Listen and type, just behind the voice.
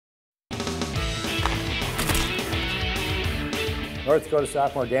North Dakota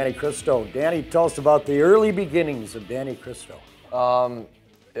sophomore Danny Kristo. Danny, tell us about the early beginnings of Danny Kristo.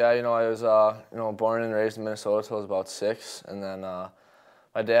 Yeah, I was born and raised in Minnesota till I was about 6, and then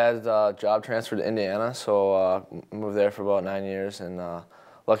my dad job transferred to Indiana, so moved there for about 9 years, and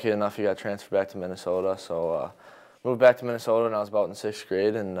lucky enough he got transferred back to Minnesota. So moved back to Minnesota when I was about in 6th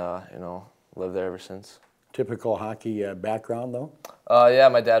grade, and lived there ever since. Typical hockey background, though? Yeah,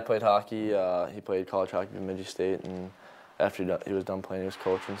 my dad played hockey. He played college hockey at Bemidji State, and after he was done playing, he was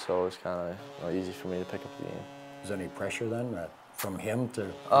coaching, so it was kind of easy for me to pick up the game. Was there any pressure then from him to you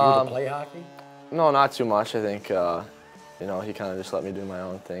to play hockey? No, not too much. I think he kind of just let me do my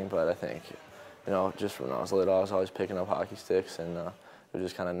own thing, but I think just when I was little, I was always picking up hockey sticks, and it was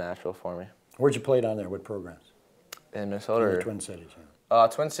just kind of natural for me. Where'd you play down there? What programs? In Minnesota? In the Twin Cities, yeah.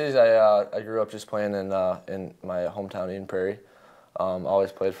 Twin Cities, I grew up just playing in my hometown, Eden Prairie.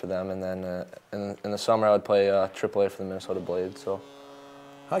 Always played for them, and then in the summer I would play AAA for the Minnesota Blades. So,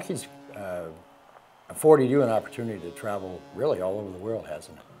 hockey's afforded you an opportunity to travel really all over the world,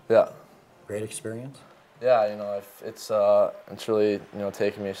 hasn't it? Yeah. Great experience. Yeah, it's really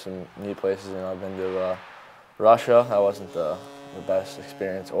taken me some neat places. I've been to Russia. That wasn't the best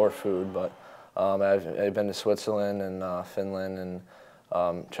experience or food, but I've been to Switzerland and Finland and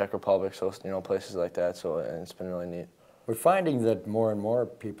Czech Republic, so places like that. So it's been really neat. We're finding that more and more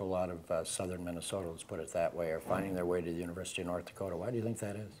people out of southern Minnesota, let's put it that way, are finding their way to the University of North Dakota. Why do you think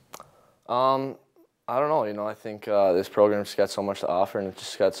that is? I don't know. I think this program's got so much to offer, and it's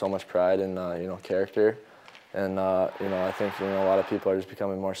just got so much pride and character. And I think a lot of people are just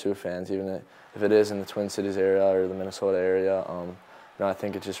becoming more Sioux fans, even if it is in the Twin Cities area or the Minnesota area. I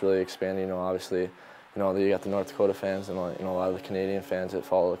think it's just really expanding. Obviously, you got the North Dakota fans, and a lot of the Canadian fans that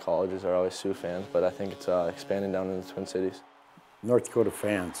follow the colleges are always Sioux fans. But I think it's expanding down into the Twin Cities. North Dakota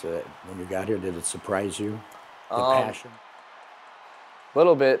fans, when you got here, did it surprise you? The passion. A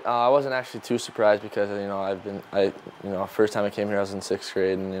little bit. I wasn't actually too surprised because first time I came here I was in 6th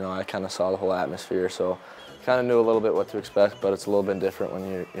grade, and I kind of saw the whole atmosphere, so kind of knew a little bit what to expect. But it's a little bit different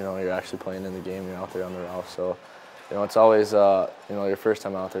when you're actually playing in the game. You're out there on the route, so it's always your first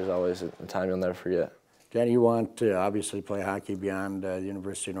time out there is always a time you'll never forget. Danny, you want to obviously play hockey beyond the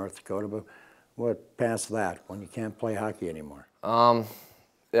University of North Dakota, but what past that when you can't play hockey anymore?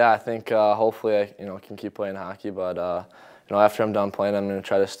 Yeah, I think hopefully I can keep playing hockey, but after I'm done playing, I'm going to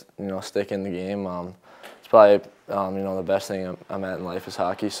try to stick in the game. It's probably the best thing I'm at in life is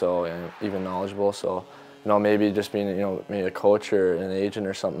hockey, so and even knowledgeable. So maybe just being maybe a coach or an agent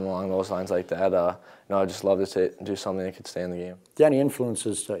or something along those lines like that. I'd just love to do something that could stay in the game. Do you have any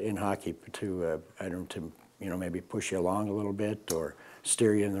influences in hockey to maybe push you along a little bit or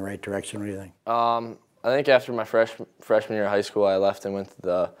steer you in the right direction? What do you think? I think after my freshman year of high school, I left and went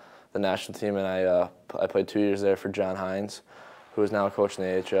to the national team, and I played 2 years there for John Hines, who is now coaching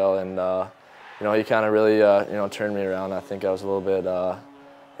the AHL, and he kind of really turned me around. I think I was a little bit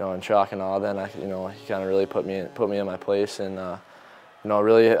in shock and awe then. He kind of really put me in my place, and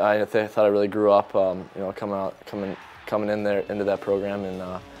really I thought I really grew up coming in there into that program, and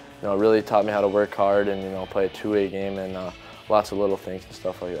really taught me how to work hard and play a two-way game and lots of little things and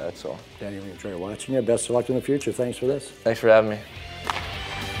stuff like that. So, Danny, we enjoy watching you. Best of luck in the future. Thanks for this. Thanks for having me.